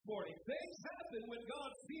happen when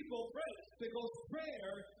God's people pray. Because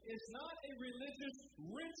prayer is not a religious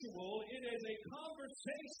ritual, it is a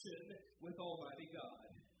conversation with Almighty God.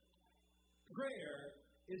 Prayer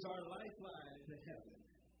is our lifeline to heaven.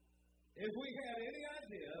 If we had any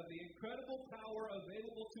idea of the incredible power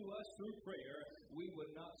available to us through prayer, we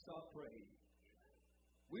would not stop praying.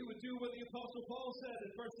 We would do what the Apostle Paul said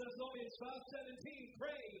in 1 Thessalonians 5:17,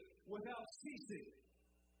 pray without ceasing.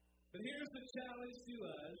 But here's the challenge to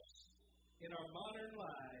us in our modern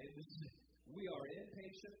lives. We are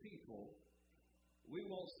impatient people. We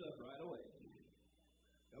want stuff right away.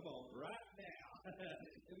 Come on, right now.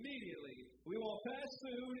 Immediately. We want fast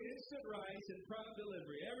food, instant rice, and prime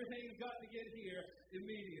delivery. Everything's got to get here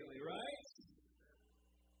immediately, right?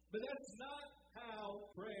 But that's not how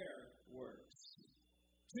prayer works.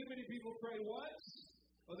 Too many people pray once,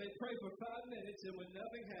 or they pray for 5 minutes, and when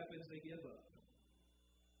nothing happens, they give up.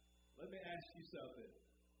 Let me ask you something.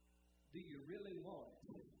 Do you really want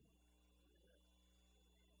it?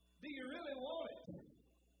 Do you really want it?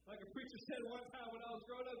 Like a preacher said one time when I was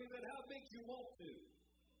growing up, he said, how big do you want to?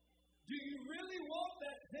 Do you really want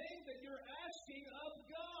that thing that you're asking of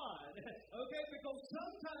God? Okay, because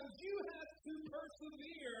sometimes you have to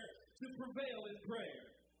persevere to prevail in prayer.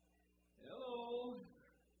 Hello.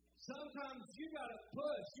 Sometimes you got to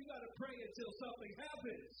push. You got to pray until something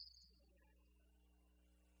happens.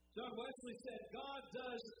 John Wesley said, God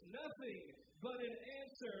does nothing but an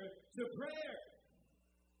answer to prayer.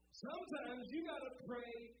 Sometimes you got to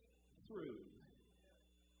pray through.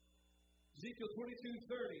 Ezekiel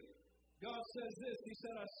 22:30. God says this. He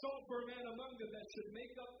said, I sought for a man among them that should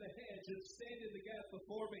make up the hedge and stand in the gap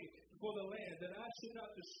before me for the land, that I should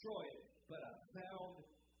not destroy it. But I found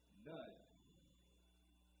none.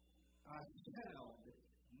 I found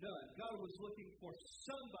none. God was looking for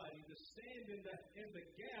somebody to stand in the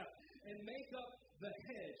gap and make up the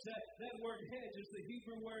hedge. That word hedge is the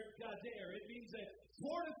Hebrew word gader. It means a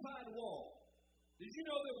fortified wall. Did you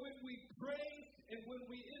know that when we pray and when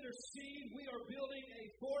we intercede, we are building a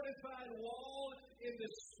fortified wall in the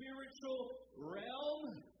spiritual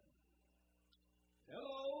realm?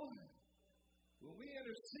 Hello? When we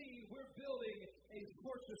intercede, we're building a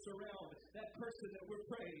fortress around that person that we're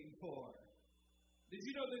praying for. Did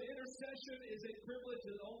you know that intercession is a privilege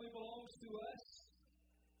that only belongs to us?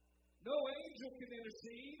 No angel can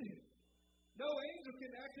intercede. No angel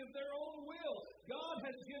can act of their own will. God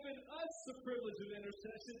has given us the privilege of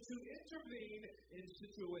intercession to intervene in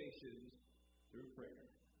situations through prayer.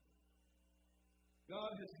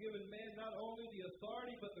 God has given man not only the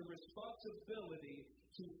authority but the responsibility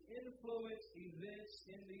to influence events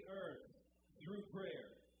in the earth through prayer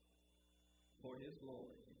for His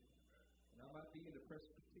glory. And I might be in a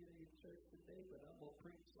Presbyterian church today, but I'm going to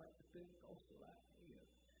preach like the Pentecostal I am.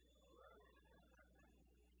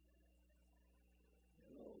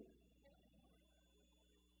 Hello.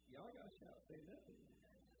 Y'all got to shout, say nothing.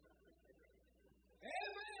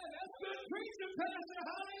 Amen. That's good preaching, Pastor.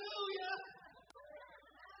 Hallelujah.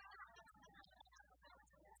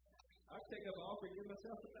 I'd take up an offer and give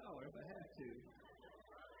myself $1 if I had to.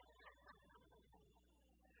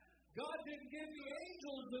 God didn't give the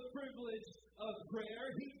angels the privilege of prayer.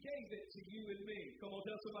 He gave it to you and me. Come on,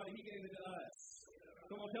 tell somebody He gave it to us.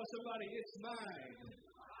 Come on, tell somebody it's mine.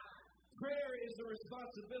 Prayer is the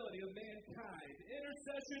responsibility of mankind.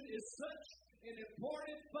 Intercession is such an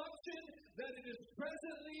important function that it is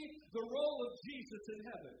presently the role of Jesus in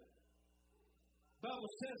heaven. The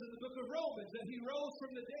Bible says in the book of Romans that He rose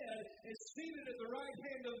from the dead and seated at the right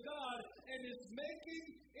hand of God and is making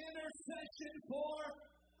intercession for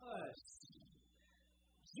us.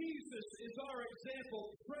 Jesus is our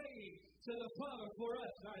example, praying to the Father for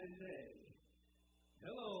us night and day.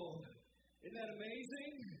 Hello. Isn't that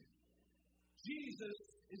amazing? Jesus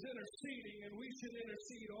is interceding, and we should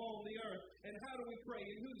intercede on the earth. And how do we pray?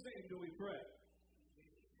 In whose name do we pray?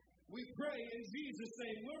 We pray in Jesus'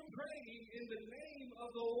 name. We're praying in the name of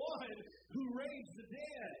the one who raised the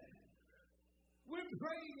dead. We're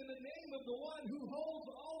praying in the name of the one who holds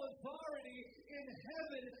all authority in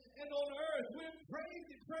heaven and on earth. We're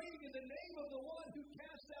praying in the name of the one who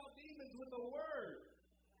casts out demons with a word.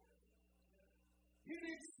 You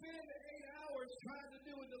didn't spend 8 hours trying to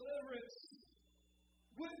do a deliverance.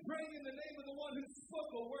 We're praying in the name of the one who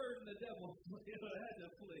spoke a word and the devil had to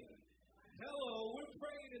flee. Hello, we're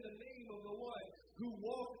praying in the name of the one who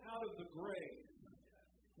walked out of the grave.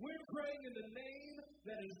 We're praying in the name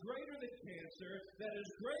that is greater than cancer, that is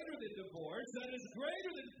greater than divorce, that is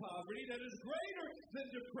greater than poverty, that is greater than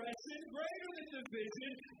depression, greater than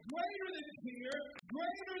division, greater than fear,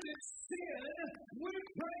 greater than sin. We're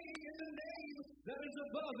praying in the name that is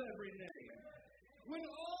above every name. When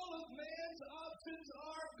all of man's mountains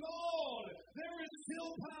are gone. There is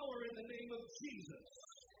still power in the name of Jesus.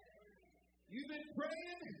 You've been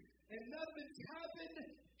praying and nothing's happened.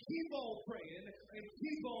 Keep on praying and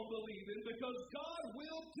keep on believing because God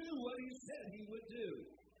will do what He said He would do.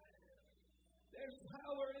 There's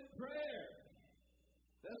power in prayer.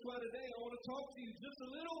 That's why today I want to talk to you just a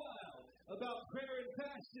little while about prayer and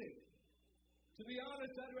fasting. To be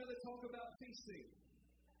honest, I'd rather talk about feasting.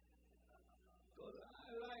 Because I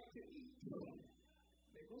like to eat.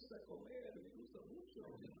 Me gusta comer, me gusta mucho.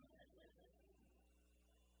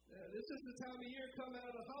 This is the time of year coming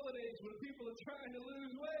out of the holidays when people are trying to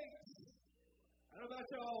lose weight. I don't know about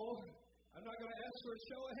y'all. I'm not going to ask for a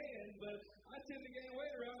show of hands, but I tend to gain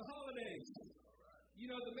weight around the holidays. You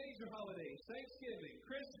know, the major holidays, Thanksgiving,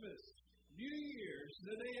 Christmas, New Year's,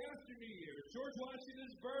 the day after New Year's, George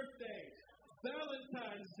Washington's birthday,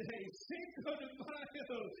 Valentine's Day, Cinco de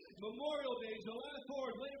Mayo, Memorial Day, July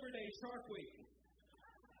 4th, Labor Day, Shark Week.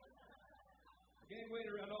 I gain weight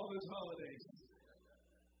around all those holidays.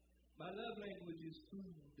 My love language is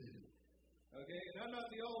food. Okay, and I'm not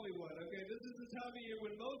the only one. Okay, this is the time of year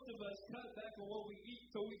when most of us cut back on what we eat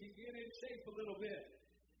so we can get in shape a little bit.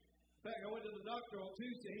 In fact, I went to the doctor on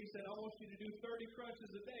Tuesday. He said, I want you to do 30 crunches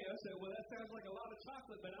a day. I said, well, that sounds like a lot of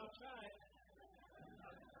chocolate, but I'll try it.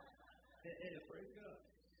 Praise God.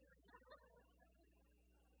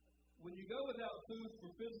 When you go without food for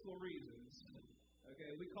physical reasons, okay,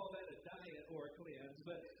 we call that a diet or a cleanse,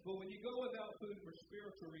 but when you go without food for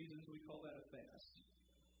spiritual reasons, we call that a fast.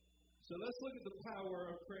 So let's look at the power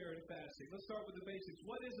of prayer and fasting. Let's start with the basics.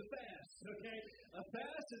 What is a fast? Okay, a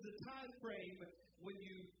fast is a time frame when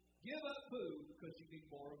you give up food because you need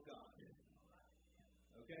more of God.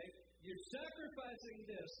 Okay, you're sacrificing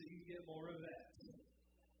this so you get more of that.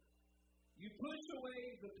 You push away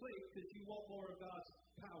the plate because you want more of God's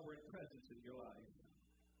power and presence in your life.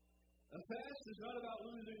 A fast is not about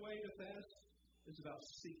losing weight. A fast is about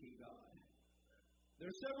seeking God. There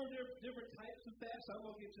are several different types of fasts. I'm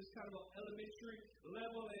going to get just kind of an elementary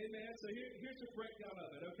level, amen. So here's a breakdown of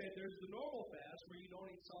it. Okay, there's the normal fast where you don't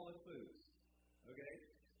eat solid foods. Okay,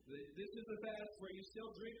 this is a fast where you still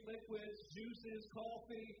drink liquids, juices,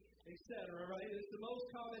 coffee, etc. Right? It's the most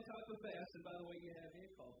common type of fast. And by the way, you have in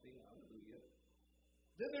coffee. Hallelujah.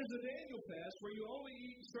 Then there's a Daniel fast where you only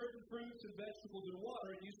eat certain fruits and vegetables and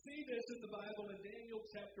water. And you see this in the Bible in Daniel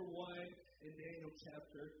chapter 1 and Daniel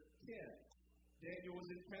chapter 10. Daniel was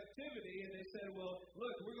in captivity, and they said, well,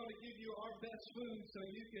 look, we're going to give you our best food so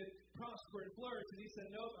you can prosper and flourish. And he said,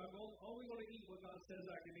 no, I'm only going to eat what God says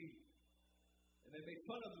I can eat. And they made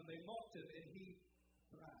fun of him, they mocked him, and he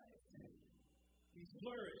thrived. He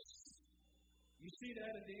flourished. You see that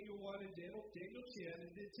in Daniel 1 and Daniel 10 and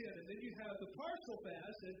 10. And then you have the partial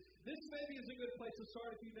fast, and this maybe is a good place to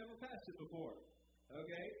start if you've never fasted before.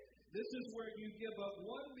 Okay? This is where you give up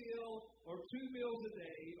one meal or 2 meals a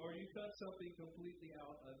day, or you cut something completely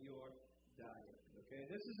out of your diet. Okay?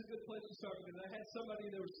 This is a good place to start because I had somebody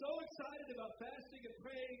that was so excited about fasting and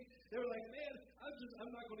praying. They were like, man,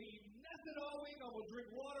 I'm not going to eat nothing all week. I'm going to drink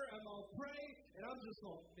water. I'm going to pray. And I'm just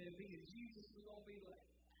going to, man, me and Jesus is going to be like.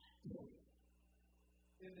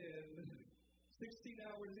 And then 16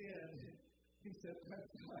 hours in, he said,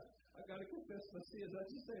 I got to confess my sins. I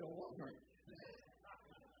just ate a water.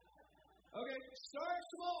 Okay, start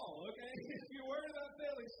small, okay? If you're worried about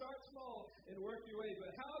failing, start small and work your way.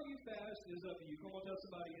 But how you fast is up to you. Come on, tell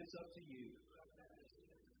somebody it's up to you.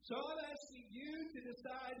 So I'm asking you to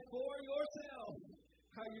decide for yourself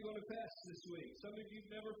how you're going to fast this week. Some of you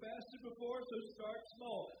have never fasted before, so start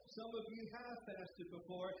small. Some of you have fasted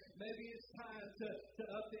before. Maybe it's time to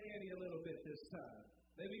up the ante a little bit this time.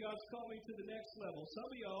 Maybe God's calling to the next level. Some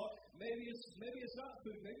of y'all, maybe it's not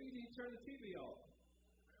food. Maybe you need to turn the TV off.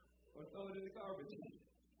 Or throw it in the garbage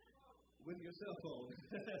with your cell phone.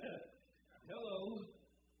 Hello.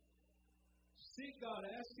 Seek God.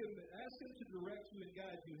 Ask Him to direct you and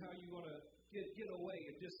guide you how you want to get away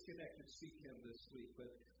and disconnect and seek Him this week.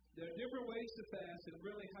 But there are different ways to fast, and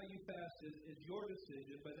really how you fast is your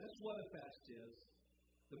decision. But that's what a fast is.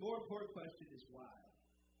 The more important question is why.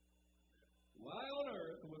 Why on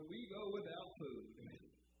earth would we go without food?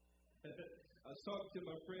 I was talking to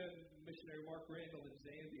my friend, missionary Mark Randall in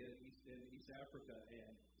Zambia in East Africa,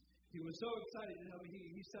 and he was so excited to tell me.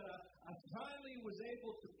 He said, I finally was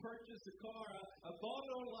able to purchase a car. I bought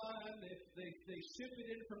it online. They ship it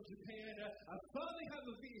in from Japan. I finally have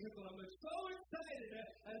a vehicle. I'm so excited.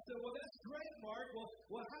 I said, well, that's great, Mark.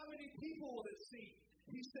 Well, how many people will it seat?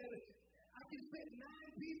 He said, I can fit 9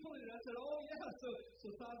 people in it. I said, oh, yeah, so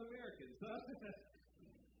 5 Americans.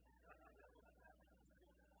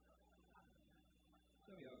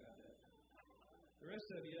 Some of y'all got that. The rest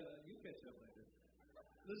of you, you catch up later.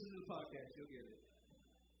 Listen to the podcast, you'll get it.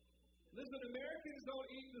 Listen, Americans don't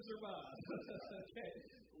eat to survive. Okay?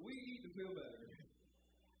 We eat to feel better.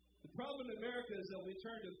 The problem in America is that we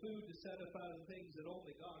turn to food to satisfy the things that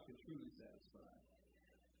only God can truly satisfy.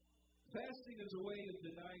 Fasting is a way of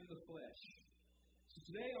denying the flesh. So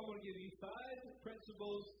today I want to give you 5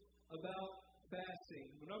 principles about fasting.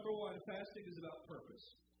 Number 1, fasting is about purpose.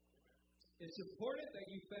 It's important that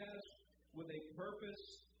you fast with a purpose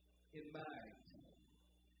in mind.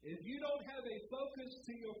 If you don't have a focus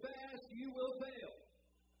to your fast, you will fail.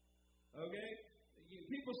 Okay?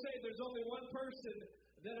 People say there's only one person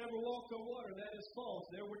that ever walked on water. That is false.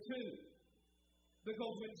 There were 2.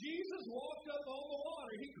 Because when Jesus walked up on the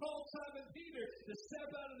water, he called Simon Peter to step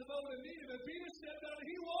out of the boat and meet him. And Peter stepped out and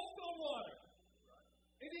he walked on water.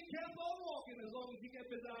 And he kept on walking as long as he kept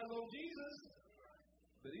his eyes on Jesus.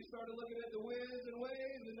 But he started looking at the winds and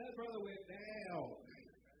waves, and that brother went down.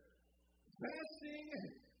 Fasting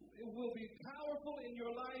will be powerful in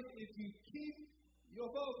your life if you keep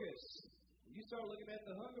your focus. You start looking at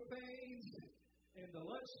the hunger pains and the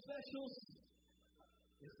lunch specials,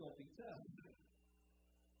 it's going to be tough.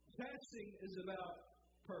 Fasting is about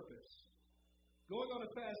purpose. Going on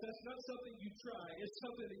a fast, that's not something you try. It's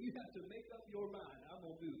something that you have to make up your mind. I'm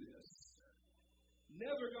going to do this.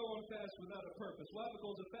 Never go on fast without a purpose. Why?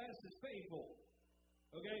 Because a fast is painful.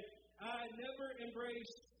 Okay? I never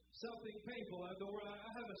embrace something painful. I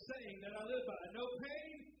have a saying that I live by. No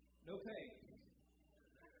pain, no pain.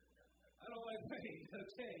 I don't like pain,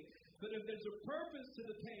 okay? But if there's a purpose to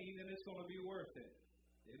the pain, then it's going to be worth it.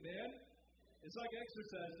 Amen? It's like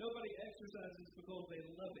exercise. Nobody exercises because they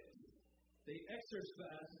love it. They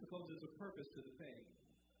exercise because there's a purpose to the pain.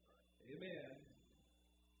 Amen.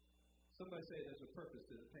 Somebody say there's a purpose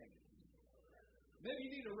to the pain. Maybe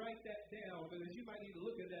you need to write that down because you might need to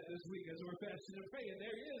look at that this week as we're fasting and praying.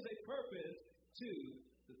 There is a purpose to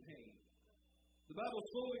the pain. The Bible's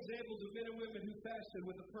full of examples of men and women who fasted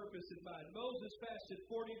with a purpose in mind. Moses fasted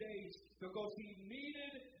 40 days because he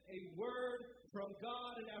needed a word from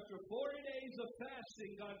God, and after 40 days of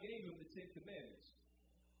fasting, God gave him the 10 Commandments.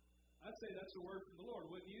 I'd say that's a word from the Lord,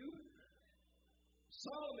 wouldn't you?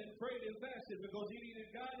 Solomon prayed and fasted because he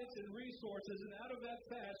needed guidance and resources, and out of that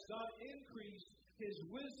fast, God increased his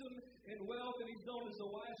wisdom and wealth, and he's known as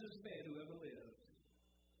the wisest man who ever lived.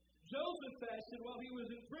 Joseph fasted while he was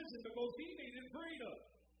in prison because he needed freedom.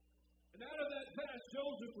 And out of that fast,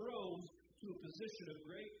 Joseph rose to a position of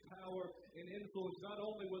great power and influence. Not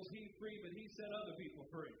only was he free, but he set other people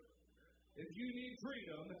free. If you need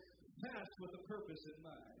freedom, fast with a purpose in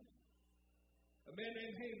mind. A man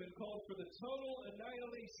named Haman called for the total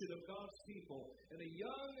annihilation of God's people, and a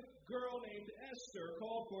young girl named Esther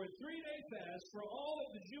called for a 3-day fast for all of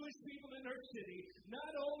the Jewish people in her city.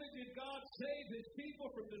 Not only did God save his people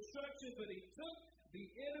from destruction, but he took the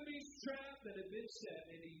enemy's trap that had been set,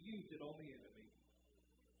 and he used it on the enemy.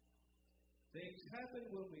 Things happen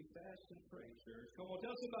when we fast and pray, church. Come on,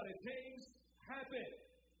 tell somebody, things happen.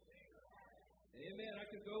 Amen. I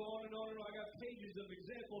could go on and on and on. I got pages of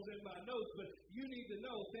examples in my notes, but you need to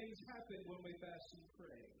know things happen when we fast and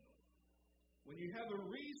pray. When you have a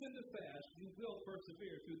reason to fast, you will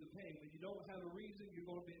persevere through the pain. When you don't have a reason, you're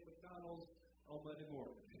going to be at McDonald's on Monday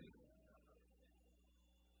morning.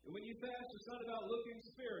 And when you fast, it's not about looking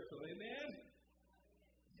spiritual. Amen?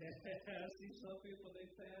 I see some people, they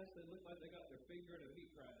fast, they look like they got their finger in a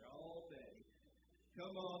meat grinder all day.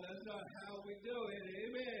 Come on, that's not how we do it.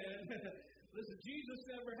 Amen. Listen, Jesus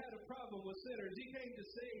never had a problem with sinners. He came to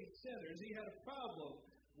save sinners. He had a problem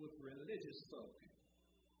with religious folk.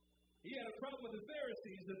 He had a problem with the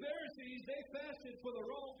Pharisees. The Pharisees, they fasted for the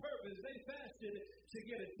wrong purpose. They fasted to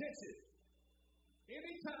get attention.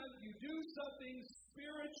 Anytime you do something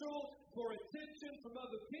spiritual for attention from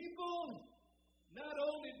other people, not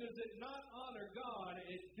only does it not honor God,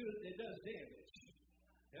 it does damage.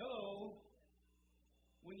 Hello.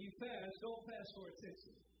 When you fast, don't fast for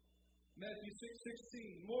attention. Matthew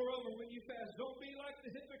 6:16. Moreover, when you fast, don't be like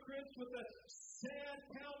the hypocrites with a sad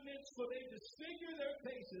countenance, for they disfigure their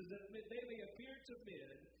faces that they may appear to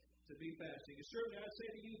men to be fasting. And surely I say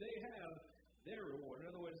to you, they have their reward.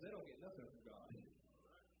 In other words, they don't get nothing from God.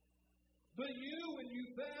 But you, when you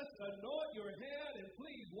fast, anoint your head and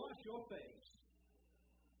please wash your face,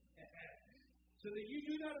 so that you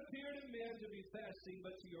do not appear to men to be fasting,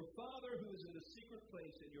 but to your Father who is in the secret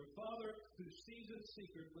place, and your Father who sees in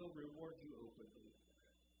secret will reward you openly.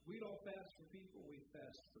 We don't fast for people, we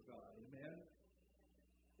fast for God. Amen?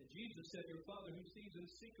 And Jesus said, your Father who sees in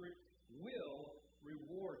secret will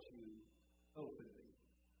reward you openly.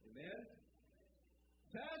 Amen?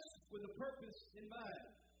 Fast with a purpose in mind.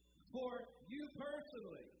 for you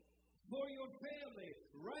personally, for your family.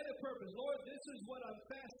 Write a purpose. Lord, this is what I'm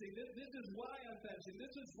fasting. This is why I'm fasting.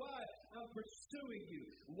 This is why I'm pursuing you.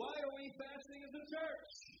 Why are we fasting as a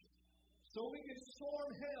church? So we can storm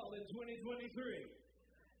hell in 2023.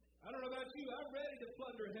 I don't know about you. I'm ready to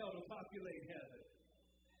plunder hell to populate heaven.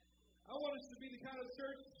 I want us to be the kind of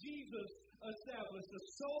church Jesus established. A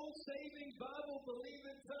soul-saving,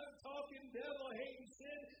 Bible-believing, tongue-talking, devil-hating,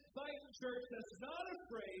 sin-fighting church that's not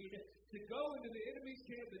afraid to go into the enemy's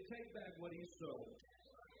camp and take back what he stole.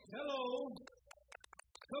 Hello.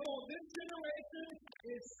 Come on, this generation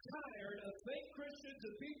is tired of fake Christians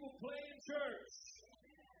and people playing church.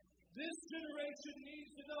 This generation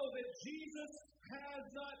needs to know that Jesus has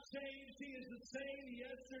not changed. He is the same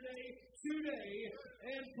yesterday, today,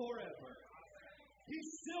 and forever. He's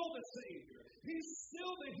still the Savior. He's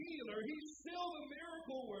still the healer. He's still the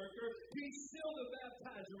miracle worker. He's still the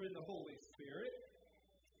baptizer in the Holy Spirit.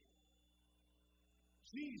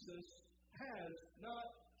 Jesus has not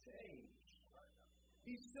changed.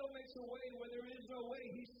 He still makes a way where there is no way.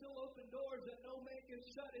 He still opens doors that no man can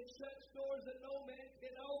shut and shuts doors that no man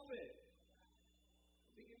can open.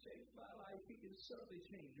 If he can change my life, he can certainly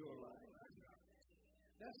change your life.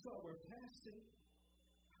 That's why we're fasting.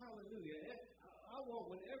 Hallelujah. I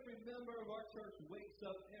want when every member of our church wakes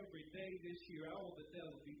up every day this year, I want the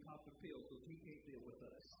devil to be popping pills because he can't deal with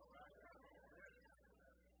us.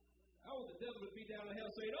 I want the devil to be down in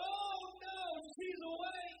hell saying, oh no, she's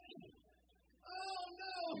awake. Oh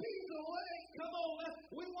no, he's awake. Come on,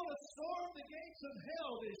 we want to storm the gates of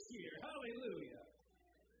hell this year. Hallelujah.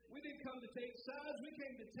 We didn't come to take sides, we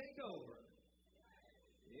came to take over.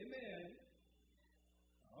 Amen.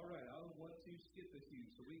 All right, I want to skip a few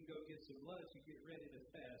so we can go get some lunch and get ready to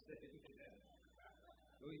fast.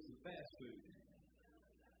 Go eat some fast food.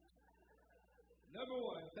 Number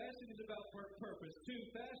one, fasting is about purpose. Two,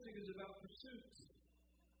 fasting is about pursuit.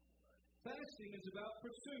 Fasting is about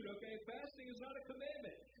pursuit, okay? Fasting is not a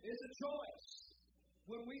commandment. It's a choice.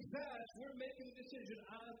 When we fast, we're making a decision.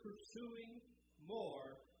 I'm pursuing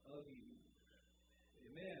more of you.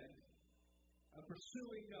 Amen. I'm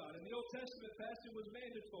pursuing God. In the Old Testament, fasting was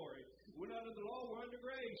mandatory. We're not under the law, we're under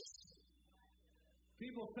grace.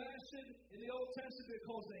 People fasted in the Old Testament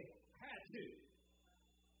because they had to.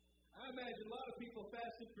 I imagine a lot of people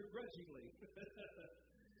fasted begrudgingly.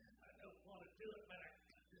 I don't want to do it, but I have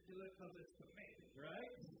to do it because it's commanded,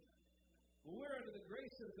 right? Well, we're under the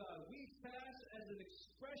grace of God. We fast as an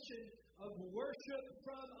expression of worship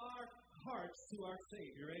from our hearts to our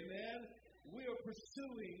Savior. Amen? We are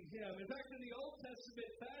pursuing Him. In fact, in the Old Testament,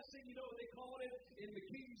 fasting, you know what they call it in the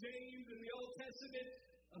King James in the Old Testament?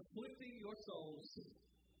 Afflicting your souls.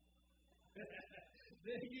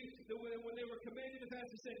 When they were commanded to fast,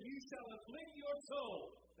 they said, you shall afflict your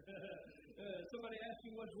soul. Somebody asked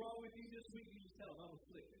you what's wrong with you this week, you just tell them, I'm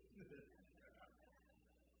afflicted.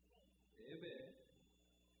 Amen.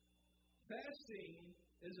 Fasting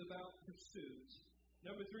is about pursuit.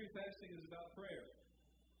 Number three, fasting is about prayer.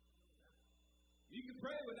 You can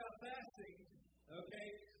pray without fasting, okay?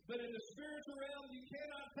 But in the spiritual realm, you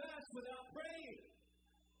cannot fast without praying.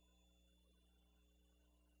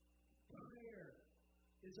 Prayer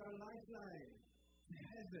is our lifeline to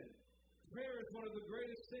heaven. Prayer is one of the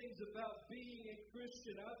greatest things about being a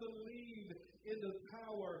Christian. I believe in the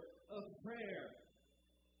power of prayer.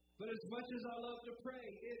 But as much as I love to pray,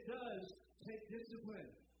 it does take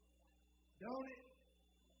discipline. Don't it?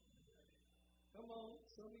 Come on,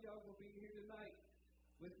 some of y'all will be here tonight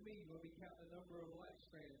with me. You're going to be counting the number of light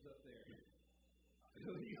strands up there.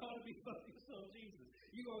 You ought to be focused on Jesus.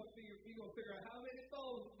 You're going to figure out how many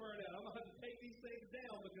souls burn out. I'm going to have to take these things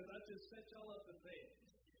down because I just set y'all up to fail.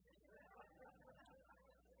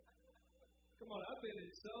 Come on, I've been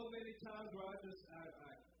in so many times where I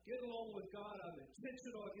get along with God. I'm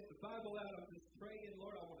intentional. I get the Bible out. I'm just praying,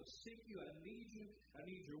 Lord, I want to seek you. I need you. I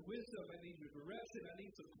need your wisdom. I need your direction. I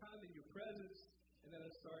need some time in your presence. And then I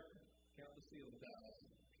start counting the seals down.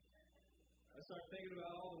 I start thinking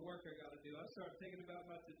about all the work I got to do. I start thinking about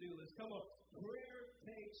my to-do list. Come on. Prayer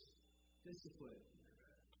takes discipline.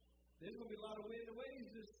 There's going to be a lot of wind and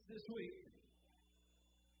waves this week.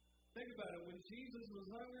 Think about it. When Jesus was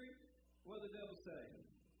hungry, what did the devil say?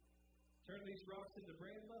 Turn these rocks into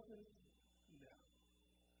bread muffins? No.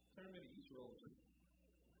 Turn them into yeast rolls.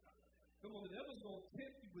 Come on, the devil's going to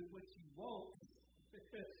tempt you with what you want.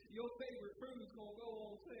 Your favorite fruit is going to go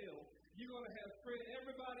on sale. You're going to have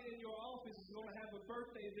everybody in your office is going to have a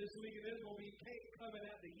birthday this week, and there's going to be cake coming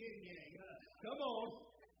out the yin-yang. Come on.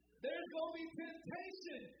 There's going to be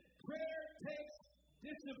temptation. Prayer takes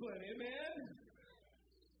discipline. Amen?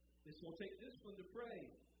 It's going to take discipline to pray.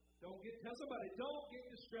 Tell somebody, don't get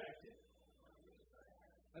distracted.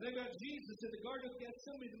 I think about Jesus in the Garden of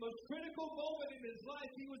Gethsemane, the most critical moment in his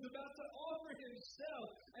life. He was about to offer himself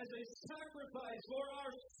as a sacrifice for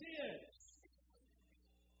our sins.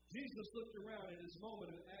 Jesus looked around in his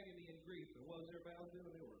moment of agony and grief, and what was everybody else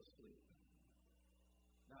doing? They were asleep.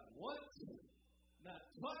 Not once, not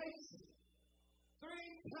twice, 3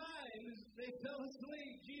 times they fell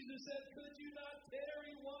asleep. Jesus said, could you not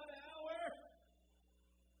tarry 1 hour?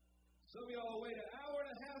 Some of y'all wait an hour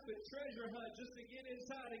and a half at treasure hunt just to get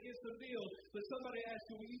inside and get some deals. But somebody asks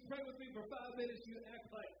you, will you pray with me for 5 minutes? You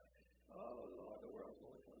act like, oh, Lord, the world's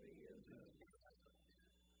going to come in.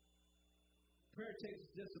 Prayer takes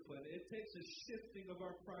discipline. It takes a shifting of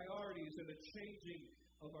our priorities and a changing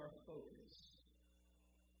of our focus.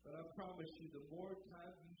 But I promise you, the more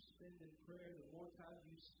time you spend in prayer, the more time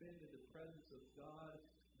you spend in the presence of God,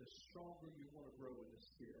 the stronger you want to grow in the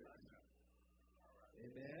Spirit.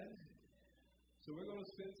 Amen? So we're going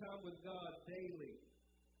to spend time with God daily.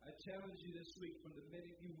 I challenge you this week, from the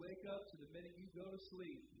minute you wake up to the minute you go to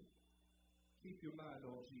sleep, keep your mind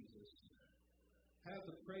on Jesus. Have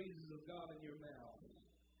the praises of God in your mouth.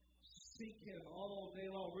 Seek Him all day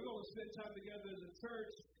long. We're going to spend time together as a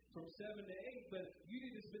church from 7 to 8, but you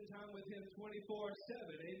need to spend time with Him 24/7.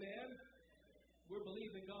 Amen? We're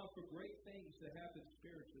believing God for great things to happen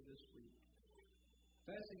spiritually this week.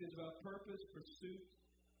 Fasting is about purpose, pursuit.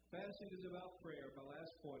 Fasting is about prayer. My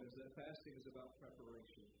last point is that fasting is about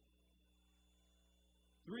preparation.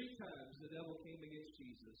 3 times the devil came against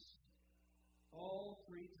Jesus. All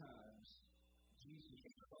 3 times, Jesus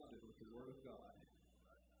responded with the Word of God.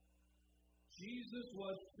 Jesus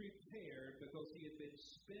was prepared because he had been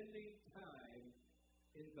spending time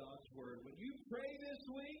in God's Word. When you pray this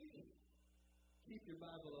week, keep your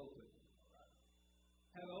Bible open.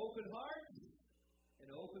 Have an open heart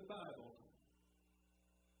and an open Bible.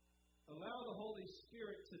 Allow the Holy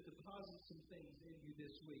Spirit to deposit some things in you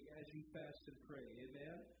this week as you fast and pray.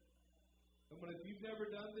 Amen? If you've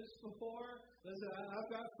never done this before, listen,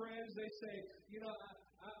 I've got friends, they say,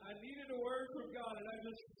 I needed a word from God, and I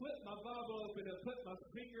just flipped my Bible open and put my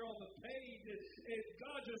finger on the page, and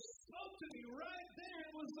God just spoke to me right there.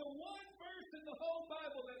 It was the one verse in the whole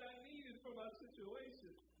Bible that I needed for my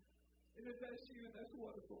situation. And if that's you, that's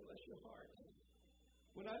wonderful. Bless your heart.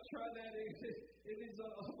 When I try that, it is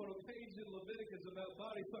up on a page in Leviticus about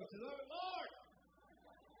body functions. Oh, Lord!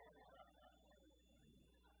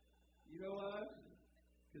 You know why?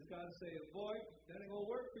 Because God's saying, boy, that ain't going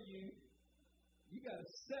to work for you. You got to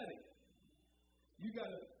set it. You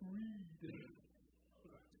got to read it.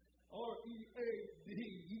 R-E-A-D.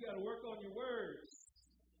 You got to work on your words.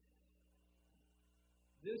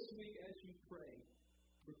 This week as you pray,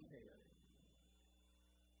 prepare.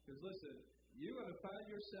 Because listen, you're going to find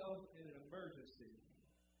yourself in an emergency,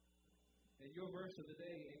 and your verse of the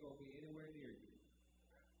day ain't going to be anywhere near you.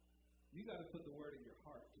 You got to put the word in your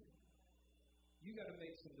heart. You got to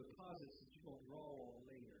make some deposits that you're going to draw on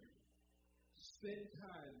later. Spend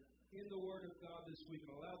time in the Word of God this week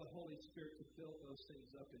and allow the Holy Spirit to build those things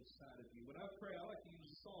up inside of you. When I pray, I like to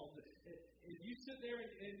use Psalms. If you sit there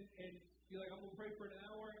and you're like, I'm going to pray for an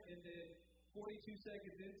hour, and then 42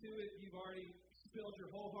 seconds into it, you've already spilled your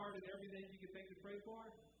whole heart and everything you can think to pray for,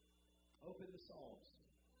 open the Psalms.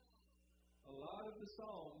 A lot of the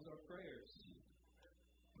Psalms are prayers.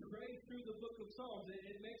 Pray through the book of Psalms.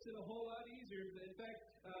 It makes it a whole lot easier. In fact,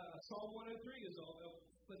 Psalm 103 is a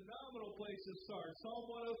phenomenal place to start. Psalm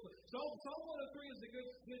 103 is a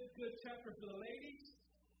good chapter for the ladies.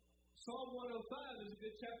 Psalm 105 is a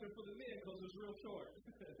good chapter for the men because it's real short.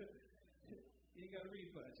 You ain't got to read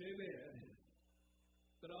much. Amen.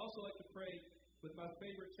 But I also like to pray with my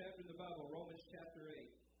favorite chapter in the Bible, Romans chapter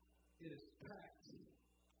 8. It is packed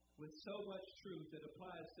with so much truth that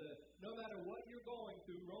applies to no matter what you're going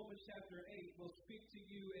through. Romans chapter 8 will speak to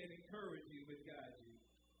you and encourage you and guide you.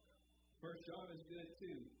 1 John is good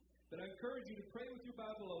too. But I encourage you to pray with your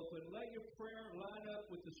Bible open. Let your prayer line up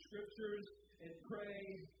with the Scriptures and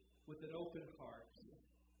pray with an open heart.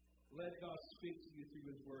 Let God speak to you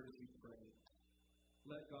through His Word as you pray.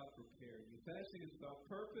 Let God prepare you. Fasting is about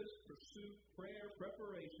purpose, pursuit, prayer,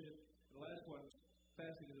 preparation. And the last one,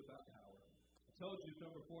 fasting is about power. I told you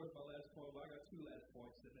number 4 is my last point. Well, I got 2 last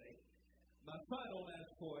points today. My final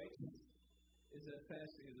last point is that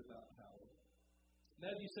fasting is about power.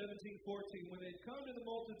 Matthew 17:14. When they had come to the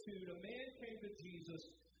multitude, a man came to Jesus,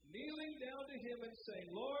 kneeling down to Him and saying,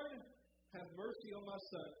 Lord, have mercy on my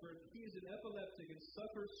son, for he is an epileptic and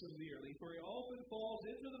suffers severely, for he often falls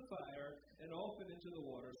into the fire and often into the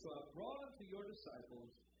water. So I brought him to your disciples,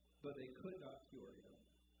 but they could not cure him.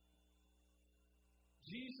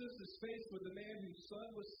 Jesus is faced with a man whose son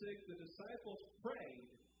was sick. The disciples prayed,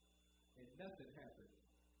 and nothing happened.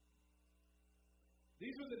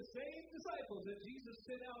 These were the same disciples that Jesus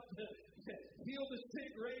sent out to heal the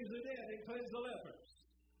sick, raise the dead, and cleanse the lepers.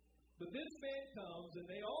 But this man comes, and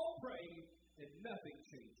they all pray, and nothing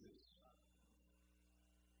changes.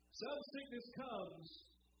 Some sickness comes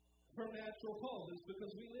from natural causes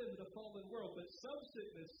because we live in a fallen world, but some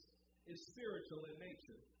sickness is spiritual in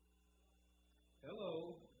nature.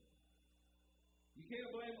 Hello. You can't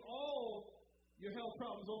blame all your health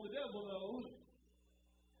problems on the devil, though.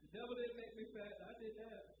 The devil didn't make me fat. I did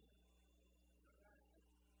that.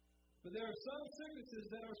 But there are some sicknesses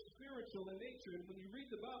that are spiritual in nature. And when you read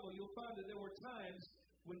the Bible, you'll find that there were times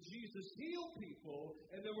when Jesus healed people,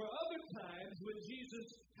 and there were other times when Jesus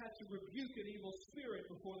had to rebuke an evil spirit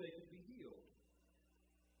before they could be healed.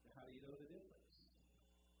 Now, how do you know the difference?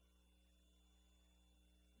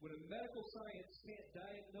 When a medical science can't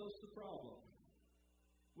diagnose the problem,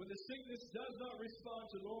 when the sickness does not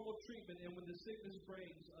respond to normal treatment, and when the sickness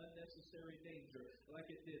brings unnecessary danger, like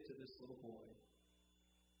it did to this little boy.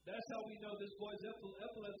 That's how we know this boy's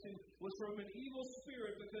epilepsy was from an evil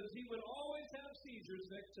spirit, because he would always have seizures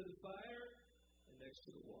next to the fire and next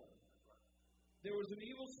to the water. There was an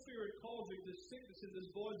evil spirit causing this sickness in this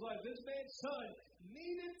boy's life. This man's son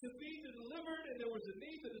needed to be delivered, and there was a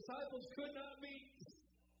need the disciples could not meet.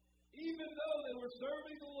 Even though they were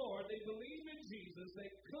serving the Lord, they believed in Jesus, they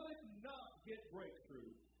could not get breakthrough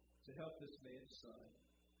to help this man's son.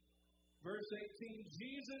 Verse 18,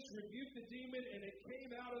 Jesus rebuked the demon, and it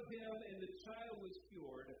came out of him, and the child was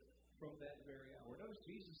cured from that very hour. Notice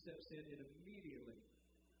Jesus steps in, and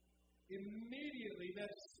immediately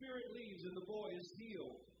that spirit leaves, and the boy is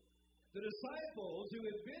healed. The disciples who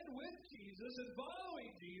had been with Jesus and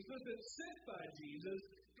following Jesus and sent by Jesus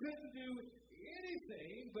couldn't do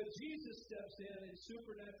anything, but Jesus steps in, and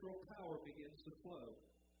supernatural power begins to flow.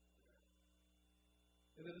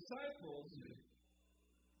 And the disciples,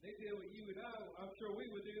 they did what you and I'm sure we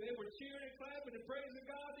would do. They were cheering and clapping and praising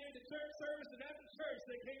God during the church service, and after church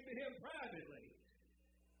they came to him privately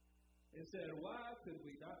and said, "Why could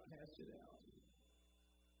we not cast it out?"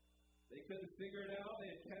 They couldn't figure it out. They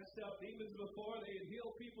had cast out demons before. They had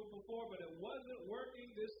healed people before, but it wasn't working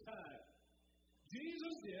this time.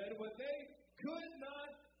 Jesus did what they could not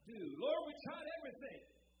do. Lord, we tried everything.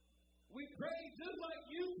 We prayed just like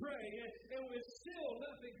you pray, and still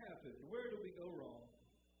nothing happened. Where do we go wrong?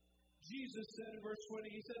 Jesus said in verse 20,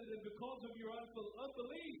 he said, "It is because of your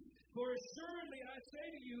unbelief. For assuredly I say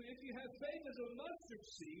to you, if you have faith as a mustard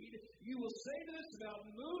seed, you will say to this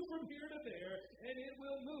mountain, move from here to there, and it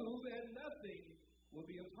will move, and nothing will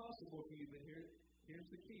be impossible for you." But here's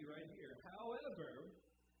the key right here. However,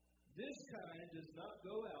 this kind does not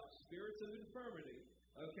go out, spirits of infirmity.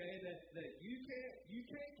 Okay, that you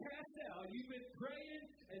can't cast out. You've been praying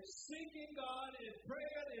and seeking God and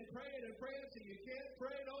praying until you can't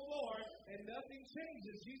pray no more, and nothing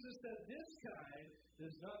changes. Jesus said this kind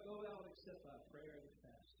does not go out except by prayer and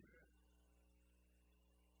fasting.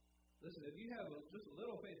 Listen, if you have just a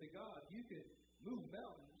little faith in God, you can move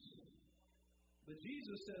mountains. But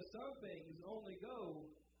Jesus says some things only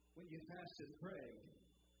go when you fast and pray.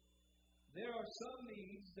 There are some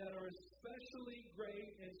needs that are especially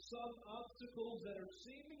great and some obstacles that are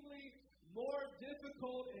seemingly more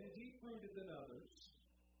difficult and deep-rooted than others.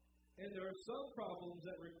 And there are some problems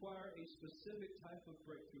that require a specific type of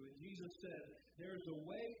breakthrough. And Jesus said there is a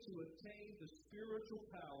way to attain the spiritual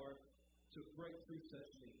power to break through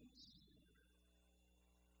such needs.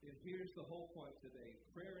 And here's the whole point today.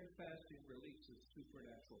 Prayer and fasting releases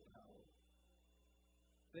supernatural power.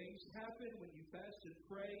 Things happen when you fast and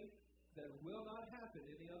pray that will not happen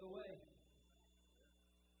any other way.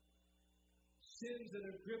 Sins that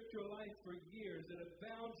have gripped your life for years, that have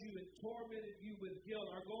bound you and tormented you with guilt,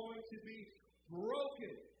 are going to be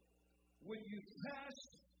broken when you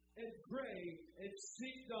fast and pray and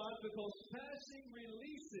seek God, because fasting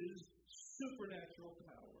releases supernatural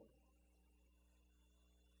power.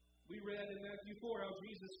 We read in Matthew 4 how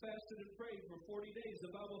Jesus fasted and prayed for 40 days.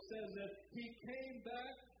 The Bible says that he came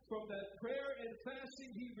back from that prayer and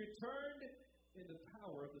fasting. He returned in the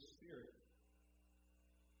power of the Spirit.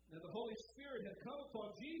 Now, the Holy Spirit had come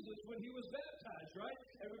upon Jesus when he was baptized, right?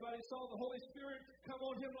 Everybody saw the Holy Spirit come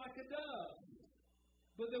on him like a dove.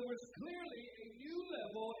 But there was clearly a new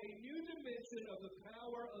level, a new dimension of the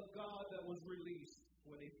power of God that was released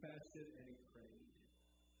when he fasted and he prayed.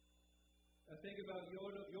 I think about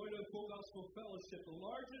Yoido Full Gospel Fellowship, the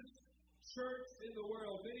largest church in the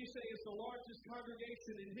world. Many say it's the largest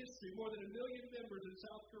congregation in history, more than 1 million members in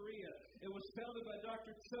South Korea. It was founded by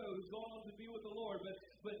Dr. Cho, who's gone on to be with the Lord.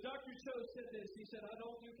 But Dr. Cho said this. He said, I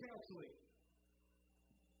don't do counseling.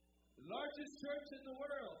 The largest church in the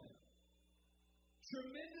world.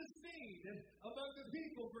 Tremendous need among the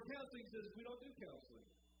people for counseling. He says, we don't do counseling.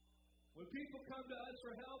 When people come to us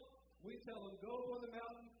for help, we tell them, go on the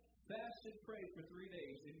mountain, fast and pray for 3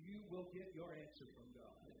 days, and you will get your answer from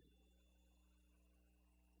God.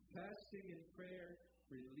 Fasting and prayer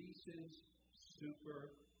releases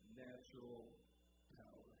supernatural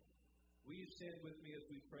power. Will you stand with me as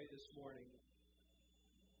we pray this morning?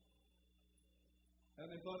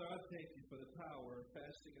 Heavenly Father, I thank you for the power of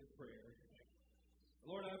fasting and prayer.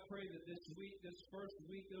 Lord, I pray that this week, this first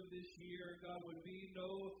week of this year, God, would be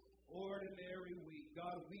no ordinary week.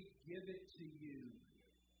 God, we give it to you.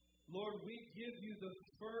 Lord, we give you the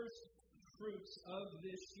first fruits of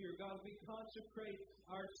this year. God, we consecrate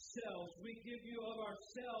ourselves. We give you of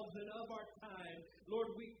ourselves and of our time.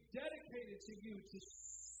 Lord, we dedicate it to you, to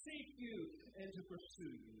seek you and to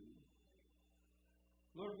pursue you.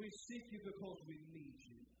 Lord, we seek you because we need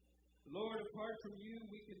you. Lord, apart from you,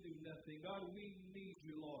 we can do nothing. God, we need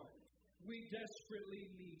you, Lord. We desperately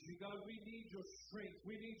need you. God, we need your strength.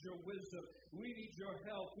 We need your wisdom. We need your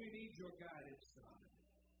help. We need your guidance, God.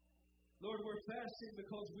 Lord, we're fasting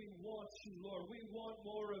because we want you, Lord. We want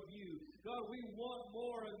more of you. God, we want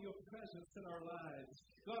more of your presence in our lives.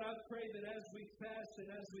 God, I pray that as we fast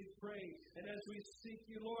and as we pray and as we seek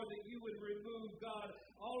you, Lord, that you would remove, God,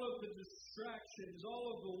 all of the distractions, all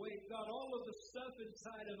of the weight, God, all of the stuff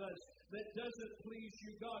inside of us that doesn't please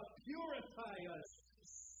you. God, purify us,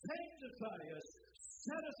 sanctify us,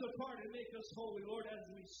 set us apart and make us holy, Lord, as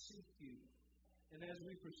we seek you. And as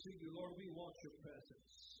we pursue you, Lord, we want your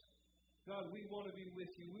presence. God, we want to be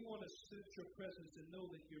with you. We want to sense your presence and know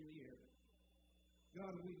that you're near.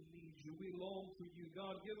 God, we need you. We long for you.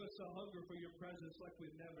 God, give us a hunger for your presence like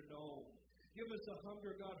we've never known. Give us a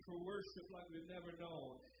hunger, God, for worship like we've never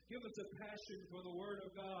known. Give us a passion for the Word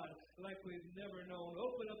of God like we've never known.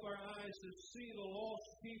 Open up our eyes to see the lost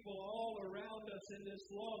people all around us in this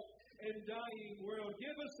lost and dying world.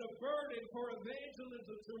 Give us a burden for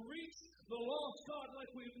evangelism to reach the lost, God,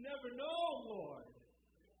 like we've never known, Lord.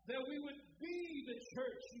 That we would be the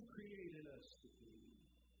church you created us to be.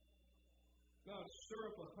 God, stir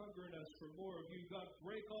up a hunger in us for more of you. God,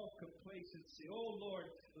 break off complacency. Oh, Lord,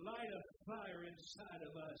 light a fire inside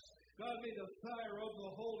of us. God, may the fire of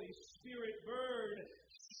the Holy Spirit burn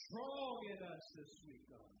strong in us this week,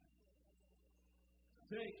 God.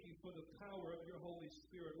 Thank you for the power of your Holy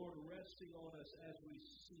Spirit, Lord, resting on us as we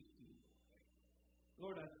seek you.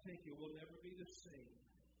 Lord, I thank you we'll never be the same.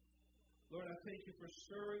 Lord, I thank you for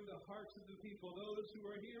stirring the hearts of the people, those who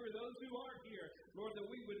are here and those who aren't here. Lord, that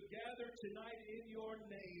we would gather tonight in your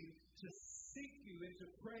name to seek you and to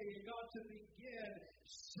pray, and God, to begin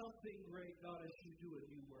something great, God, as you do a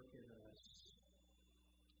new work in us.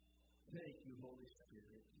 Thank you, Holy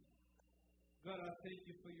Spirit. God, I thank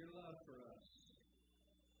you for your love for us.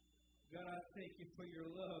 God, I thank you for your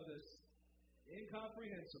love that's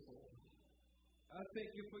incomprehensible. I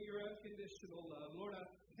thank you for your unconditional love. Lord, I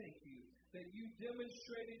thank you that you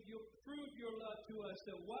demonstrated, you proved your love to us,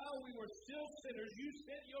 that while we were still sinners, you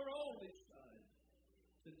sent your only Son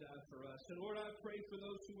to die for us. And Lord, I pray for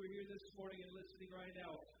those who are here this morning and listening right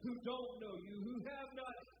now, who don't know you, who have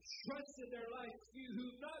not trusted their life to you, who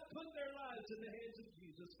have not put their lives in the hands of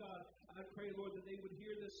Jesus. God, I pray, Lord, that they would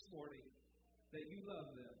hear this morning that you love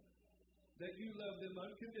them. That you love them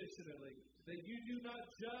unconditionally, that you do not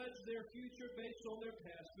judge their future based on their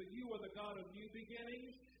past, but you are the God of new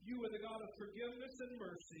beginnings, you are the God of forgiveness and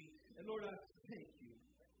mercy, and Lord, I thank you.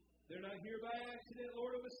 They're not here by accident,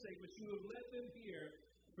 Lord, of mistake, but you have led them here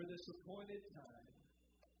for this appointed time.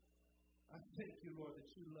 I thank you, Lord, that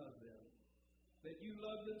you love them, that you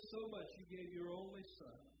love them so much you gave your only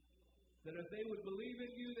Son, that if they would believe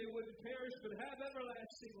in you, they wouldn't perish but have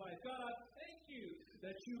everlasting life. God, I thank you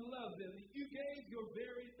that you love them, that you gave your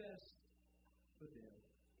very best for them.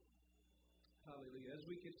 Hallelujah. As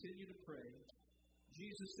we continue to pray,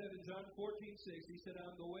 Jesus said in John 14:6, he said,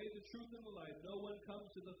 I'm the way, the truth, and the life. No one comes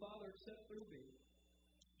to the Father except through me.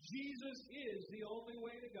 Jesus is the only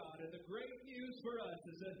way to God, and the great news for us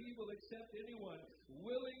is that he will accept anyone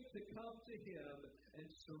willing to come to him and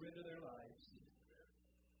surrender their lives.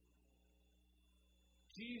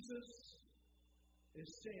 Jesus is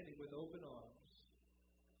standing with open arms,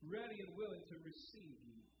 ready and willing to receive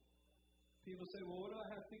you. People say, well, what do I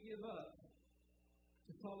have to give up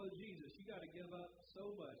to follow Jesus? You got to give up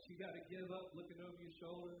so much. You got to give up looking over your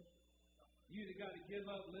shoulder. You got to give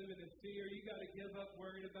up living in fear. You got to give up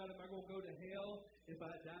worrying about, am I going to go to hell if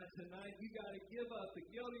I die tonight? You got to give up the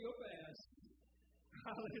guilt of your past.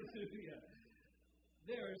 Hallelujah.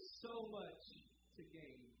 There is so much to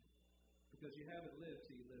gain because you haven't lived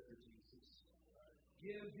till you live for Jesus.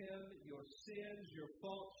 Give Him your sins, your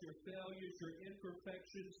faults, your failures, your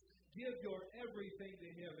imperfections. Give your everything to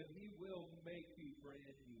Him, and He will make you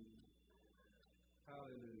brand new.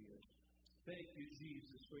 Hallelujah. Thank you,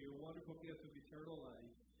 Jesus, for your wonderful gift of eternal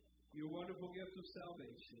life, your wonderful gift of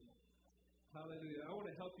salvation. Hallelujah. I want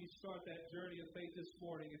to help you start that journey of faith this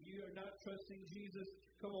morning. If you are not trusting Jesus,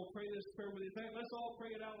 come on, pray this prayer with me. In fact, let's all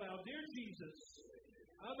pray it out loud. Dear Jesus,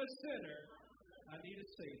 I'm a sinner. I need a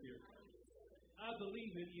Savior. I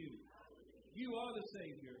believe in you. You are the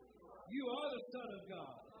Savior. You are the Son of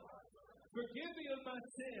God. Forgive me of my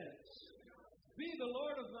sins. Be the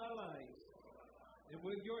Lord of my life. And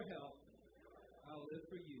with your help, I'll live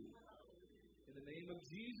for you. In the name of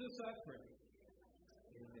Jesus, I pray.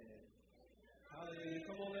 Amen. Hallelujah.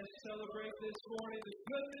 Come on, let's celebrate this morning the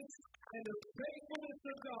goodness and the faithfulness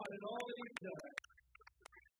of God and all that He's done.